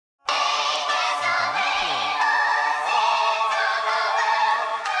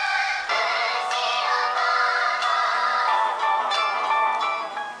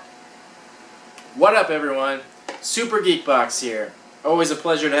What up, everyone? Super Geek Box here. Always a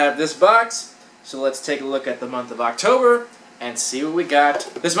pleasure to have this box. So let's take a look at the month of October and see what we got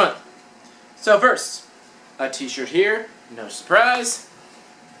this month. So first, a t-shirt here, no surprise.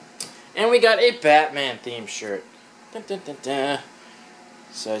 And we got a Batman themed shirt. Dun, dun, dun, dun.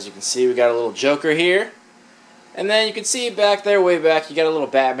 So as you can see, we got a little Joker here. And then you can see back there, way back, you got a little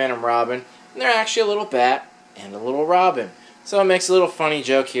Batman and Robin. And they're actually a little bat and a little Robin. So it makes a little funny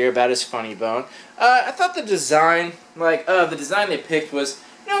joke here about his funny bone. I thought the design, the design they picked was,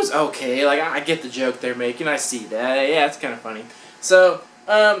 it was okay. Like, I get the joke they're making. I see that. Yeah, it's kind of funny. So,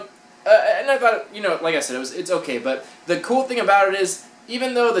 and I thought, like I said, it's okay. But the cool thing about it is,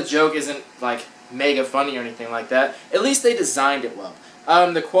 even though the joke isn't, like, mega funny or anything like that, at least they designed it well.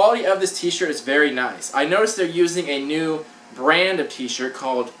 The quality of this t-shirt is very nice. I noticed they're using a new brand of t-shirt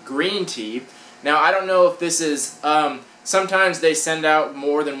called Green Tea. Now, I don't know if this is, sometimes they send out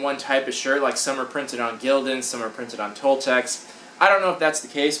more than one type of shirt, like some are printed on Gildan, some are printed on Toltecs. I don't know if that's the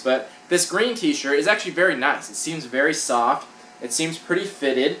case, but this green t-shirt is actually very nice. It seems very soft, it seems pretty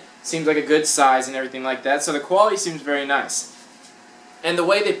fitted, seems like a good size and everything like that, so the quality seems very nice. And the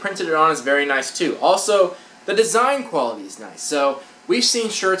way they printed it on is very nice too. Also, the design quality is nice. So, we've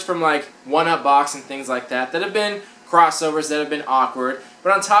seen shirts from like One-Up Box and things like that that have been crossovers, that have been awkward,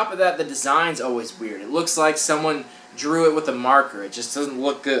 but on top of that, the design's always weird. It looks like someone drew it with a marker. It just doesn't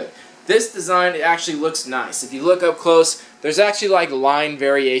look good. This design, it actually looks nice. If you look up close, there's actually like line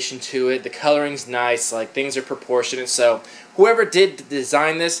variation to it. The coloring's nice, like things are proportionate. So whoever did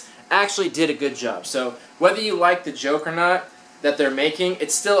design this actually did a good job. So whether you like the joke or not that they're making,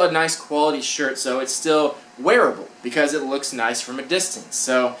 it's still a nice quality shirt, so it's still wearable because it looks nice from a distance.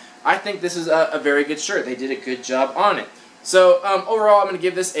 So I think this is a very good shirt. They did a good job on it. So overall, I'm going to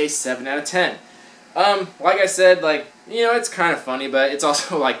give this a 7 out of 10. Like I said, it's kind of funny, but it's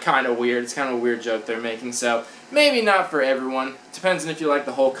also, kind of weird. It's kind of a weird joke they're making, so maybe not for everyone. Depends on if you like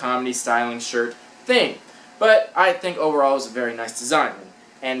the whole comedy styling shirt thing. But I think overall it was a very nice design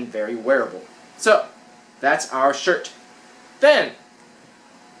and very wearable. So, that's our shirt. Then,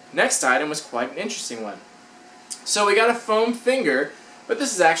 next item was quite an interesting one. So we got a foam finger, but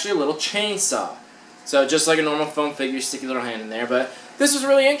this is actually a little chainsaw. So just like a normal foam figure, you stick your little hand in there, but this was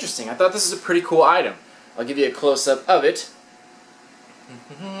really interesting. I thought this was a pretty cool item. I'll give you a close-up of it.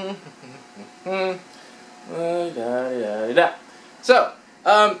 So,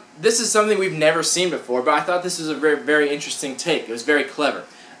 this is something we've never seen before, but I thought this was a very, very interesting take. It was very clever.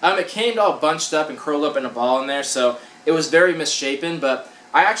 It came all bunched up and curled up in a ball in there, so it was very misshapen, but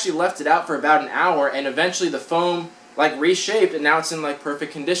I actually left it out for about an hour, and eventually the foam reshaped, and now it's in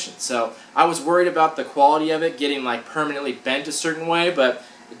perfect condition. So I was worried about the quality of it getting permanently bent a certain way, but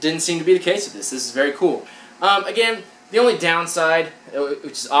it didn't seem to be the case with this. This is very cool. Again, the only downside,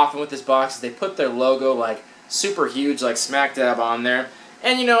 which is often with this box, is they put their logo super huge, smack dab on there.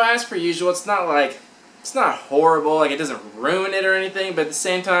 And as per usual, it's not horrible, it doesn't ruin it or anything, but at the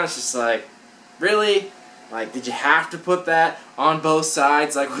same time, it's just really? Did you have to put that on both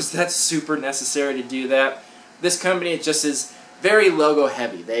sides? Was that super necessary to do that? This company just is very logo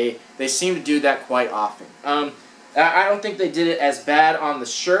heavy. They seem to do that quite often. I don't think they did it as bad on the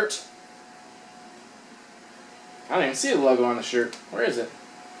shirt. I don't even see the logo on the shirt. Where is it?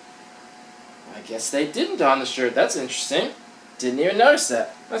 I guess they didn't on the shirt. That's interesting. Didn't even notice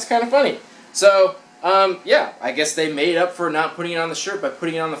that. That's kind of funny. So, yeah, I guess they made up for not putting it on the shirt by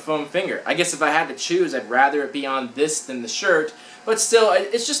putting it on the foam finger. I guess if I had to choose, I'd rather it be on this than the shirt. But still,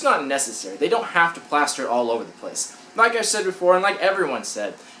 it's just not necessary. They don't have to plaster it all over the place. Like I said before, and like everyone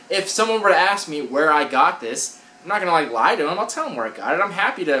said, if someone were to ask me where I got this, I'm not going to lie to them. I'll tell them where I got it. I'm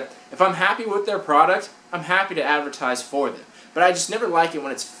happy to, if I'm happy with their product, I'm happy to advertise for them. But I just never like it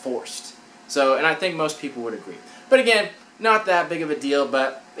when it's forced. So, and I think most people would agree. But again, not that big of a deal,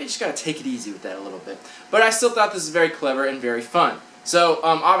 but they just got to take it easy with that a little bit. But I still thought this was very clever and very fun. So,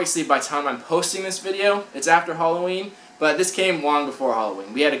 obviously, by the time I'm posting this video, it's after Halloween. But this came long before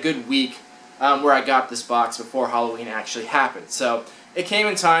Halloween. We had a good week where I got this box before Halloween actually happened. So it came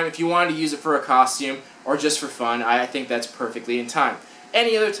in time. If you wanted to use it for a costume or just for fun, I think that's perfectly in time.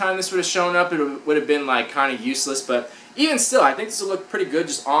 Any other time this would have shown up, it would have been kind of useless. But even still, I think this would look pretty good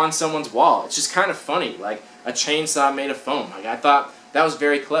just on someone's wall. It's just kind of funny, like a chainsaw made of foam. I thought that was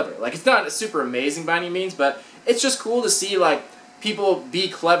very clever. It's not super amazing by any means, but it's just cool to see people be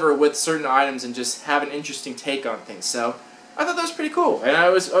clever with certain items and just have an interesting take on things. So I thought that was pretty cool, and I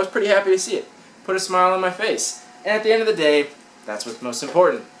was pretty happy to see it. Put a smile on my face. And at the end of the day, that's what's most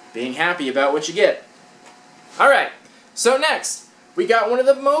important, being happy about what you get. Alright, so next, we got one of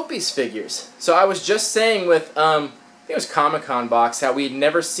the Mobius figures. So I was just saying with, I think it was Comic-Con box, how we had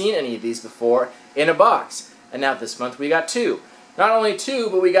never seen any of these before, in a box. And now this month we got 2. Not only 2,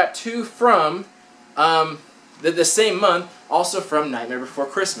 but we got 2 from the same month, also from Nightmare Before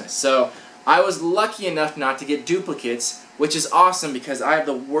Christmas. So I was lucky enough not to get duplicates, which is awesome because I have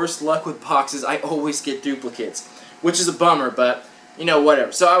the worst luck with boxes. I always get duplicates, which is a bummer, but you know,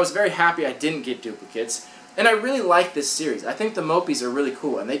 whatever. So I was very happy I didn't get duplicates. And I really like this series. I think the Mopies are really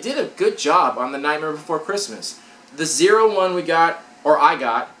cool, and they did a good job on the Nightmare Before Christmas. The 01 we got, or I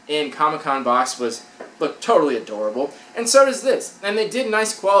got, in Comic-Con box looked totally adorable, and so does this. And they did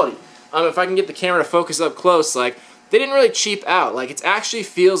nice quality. If I can get the camera to focus up close, like, they didn't really cheap out. Like, it actually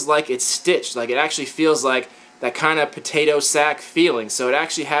feels like it's stitched. Like, it actually feels like that kind of potato sack feeling. So it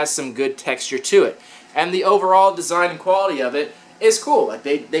actually has some good texture to it. And the overall design and quality of it is cool. Like,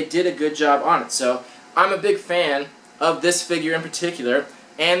 they did a good job on it. So I'm a big fan of this figure in particular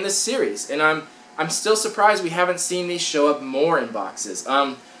and this series. And I'm still surprised we haven't seen these show up more in boxes.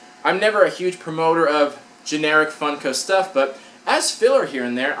 I'm never a huge promoter of generic Funko stuff, but as filler here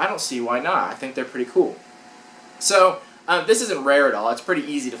and there, I don't see why not. I think they're pretty cool. So, this isn't rare at all. It's pretty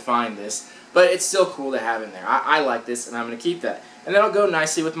easy to find this, but it's still cool to have in there. I like this, and I'm going to keep that. And that'll go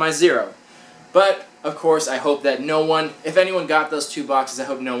nicely with my 0. But, of course, I hope that no one, if anyone got those 2 boxes, I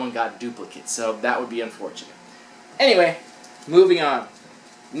hope no one got duplicates. So that would be unfortunate. Anyway, moving on.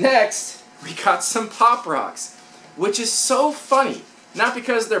 Next, we got some Pop Rocks, which is so funny. Not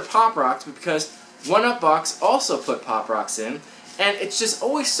because they're Pop Rocks, but because 1UP Box also put Pop Rocks in, and it's just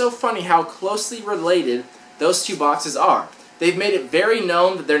always so funny how closely related those 2 boxes are. They've made it very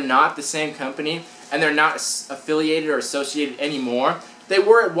known that they're not the same company, and they're not affiliated or associated anymore. They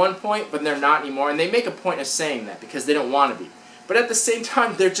were at one point, but they're not anymore, and they make a point of saying that because they don't want to be. But at the same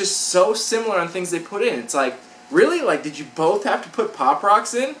time, they're just so similar on things they put in. It's like, really? Like, did you both have to put Pop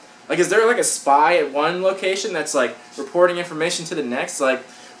Rocks in? Like, is there like a spy at one location that's like reporting information to the next? Like,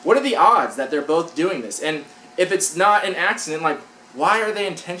 what are the odds that they're both doing this? And if it's not an accident, like, why are they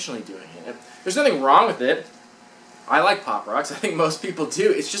intentionally doing it? There's nothing wrong with it. I like Pop Rocks. I think most people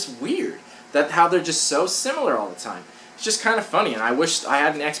do. It's just weird that how they're just so similar all the time. It's just kind of funny, and I wish I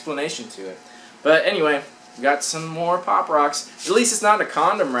had an explanation to it. But anyway, we got some more Pop Rocks. At least it's not a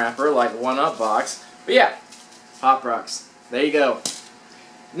condom wrapper like 1UP Box. But yeah, Pop Rocks. There you go.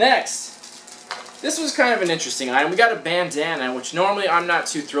 Next, this was kind of an interesting item. We got a bandana, which normally I'm not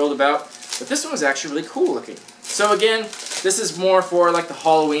too thrilled about, but this one was actually really cool looking. So again, this is more for like the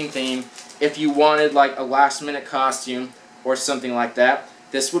Halloween theme. If you wanted like a last minute costume or something like that,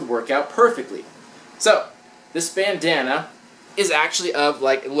 this would work out perfectly. So, this bandana is actually of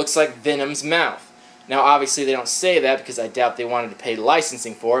like, it looks like Venom's mouth. Now obviously they don't say that because I doubt they wanted to pay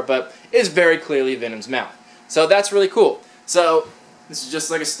licensing for it, but it is very clearly Venom's mouth. So that's really cool. So, this is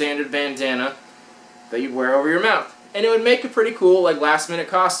just like a standard bandana that you'd wear over your mouth. And it would make a pretty cool like last minute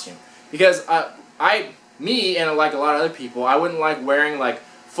costume. Because me and like a lot of other people, I wouldn't like wearing like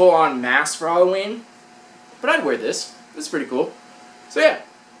full-on masks for Halloween. But I'd wear this. This is pretty cool. So yeah,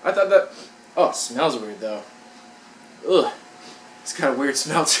 I thought that... Oh, it smells weird though. Ugh. It's got a weird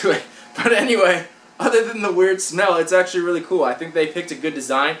smell to it. But anyway, other than the weird smell, it's actually really cool. I think they picked a good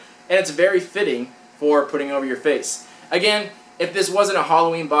design, and it's very fitting for putting over your face. Again, if this wasn't a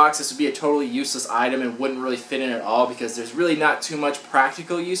Halloween box, this would be a totally useless item and wouldn't really fit in at all because there's really not too much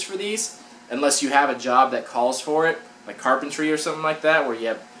practical use for these unless you have a job that calls for it, like carpentry or something like that, where you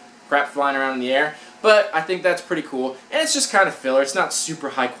have crap flying around in the air. But I think that's pretty cool, and it's just kind of filler. It's not super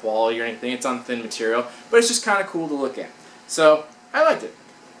high quality or anything. It's on thin material, but it's just kind of cool to look at. So, I liked it.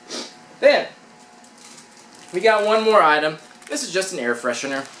 Then, we got one more item. This is just an air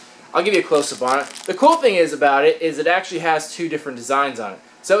freshener. I'll give you a close-up on it. The cool thing is about it is it actually has 2 different designs on it.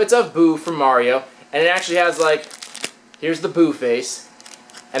 So it's of Boo from Mario, and it actually has like, here's the Boo face,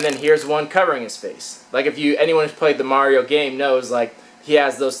 and then here's one covering his face. Like if anyone who's played the Mario game knows, like he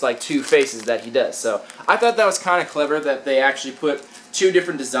has those like 2 faces that he does. So I thought that was kind of clever that they actually put 2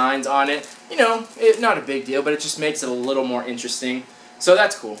 different designs on it. You know, not a big deal, but it just makes it a little more interesting. So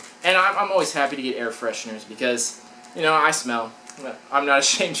that's cool. And I'm always happy to get air fresheners because, you know, I smell. I'm not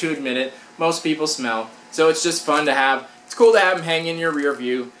ashamed to admit it. Most people smell. So it's just fun to have. It's cool to have them hang in your rear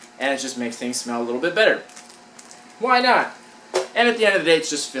view, and it just makes things smell a little bit better. Why not? And at the end of the day, it's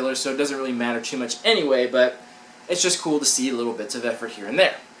just filler, so it doesn't really matter too much anyway, but it's just cool to see little bits of effort here and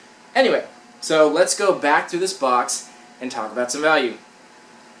there. Anyway, so let's go back through this box and talk about some value.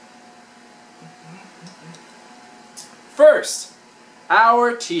 First,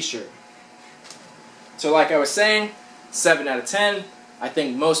 our t-shirt. So like I was saying, 7 out of 10. I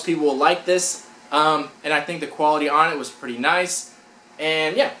think most people will like this, and I think the quality on it was pretty nice.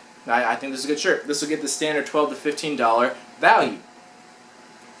 And yeah, I think this is a good shirt. This will get the standard $12 to $15 value.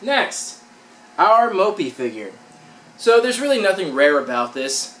 Next, our Mopey figure. So there's really nothing rare about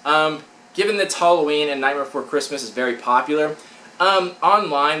this. Given that Halloween and Nightmare Before Christmas is very popular,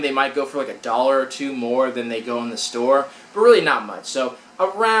 online they might go for like $1 or $2 more than they go in the store, but really not much. So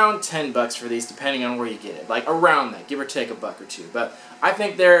around 10 bucks for these, depending on where you get it. Like around that, give or take $1 or $2. But I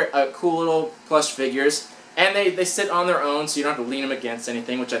think they're cool little plush figures, and they sit on their own, so you don't have to lean them against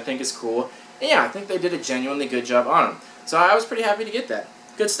anything, which I think is cool. And yeah, I think they did a genuinely good job on them. So I was pretty happy to get that.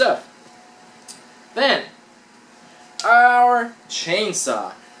 Good stuff. Then, our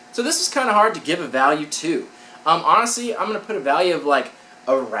chainsaw. So this is kind of hard to give a value to. Honestly, I'm going to put a value of like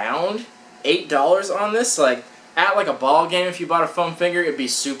around $8 on this. Like at like a ball game, if you bought a foam figure, it'd be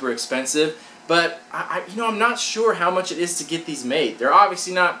super expensive. But I'm not sure how much it is to get these made. They're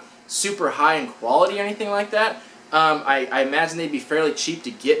obviously not super high in quality or anything like that. I imagine they'd be fairly cheap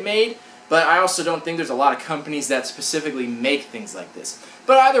to get made. But I also don't think there's a lot of companies that specifically make things like this.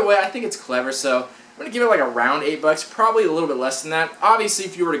 But either way, I think it's clever, so I'm going to give it like around $8, probably a little bit less than that. Obviously,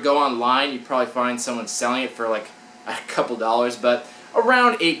 if you were to go online, you'd probably find someone selling it for like a couple dollars, but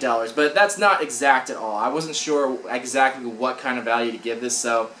around $8. But that's not exact at all. I wasn't sure exactly what kind of value to give this,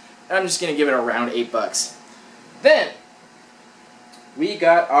 so I'm just going to give it around $8. Then, we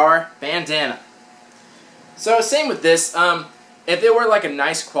got our bandana. So same with this. If it were like a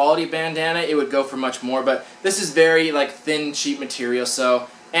nice quality bandana, it would go for much more, but this is very like thin, cheap material, so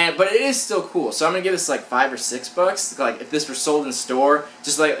but it is still cool. So I'm gonna give this like $5 or $6. Like if this were sold in store,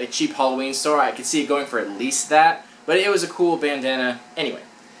 just like a cheap Halloween store, I could see it going for at least that. But it was a cool bandana anyway.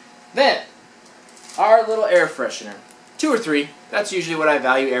 Then our little air freshener, 2 or 3. That's usually what I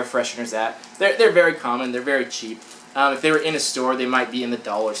value air fresheners at. They're very common. They're very cheap. If they were in a store, they might be in the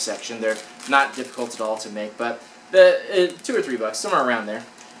dollar section. They're not difficult at all to make, but the $2 or $3, somewhere around there.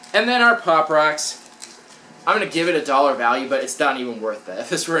 And then our Pop Rocks. I'm going to give it a $1 value, but it's not even worth that. If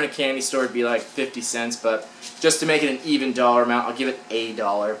this were in a candy store, it'd be like 50 cents, but just to make it an even dollar amount, I'll give it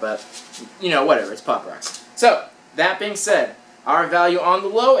 $1, but, you know, whatever, it's Pop Rocks. So, that being said, our value on the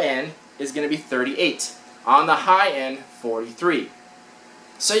low end is going to be 38. On the high end, 43.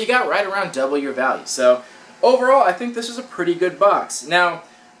 So you got right around double your value. So, overall, I think this was a pretty good box. Now,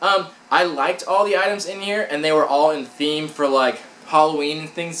 I liked all the items in here, and they were all in theme for, like, Halloween and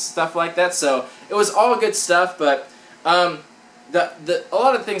things, stuff like that, so it was all good stuff, but a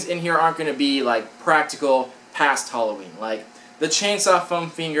lot of things in here aren't going to be, like, practical past Halloween. Like, the chainsaw foam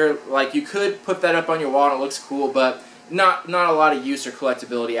finger, like, you could put that up on your wall and it looks cool, but not a lot of use or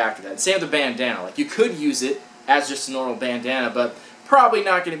collectability after that. Same with the bandana. Like, you could use it as just a normal bandana, but probably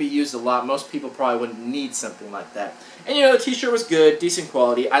not going to be used a lot. Most people probably wouldn't need something like that. And you know, the t-shirt was good, decent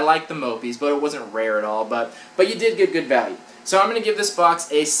quality. I liked the Mopies, but it wasn't rare at all, but you did get good value. So I'm going to give this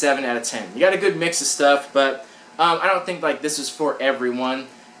box a 7 out of 10. You got a good mix of stuff, but I don't think like this is for everyone.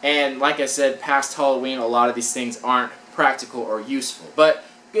 And like I said, past Halloween, a lot of these things aren't practical or useful. But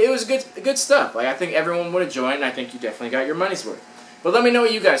it was good stuff. Like I think everyone would enjoy it, and I think you definitely got your money's worth. But let me know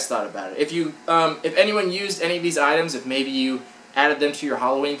what you guys thought about it. If anyone used any of these items, if maybe you added them to your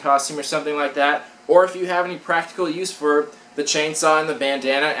Halloween costume or something like that, or if you have any practical use for the chainsaw and the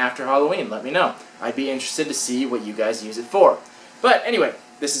bandana after Halloween, let me know. I'd be interested to see what you guys use it for. But anyway,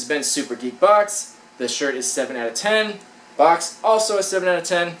 this has been Super Geek Box. The shirt is 7 out of 10. Box also a 7 out of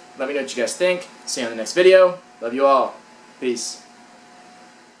 10. Let me know what you guys think. See you on the next video. Love you all. Peace.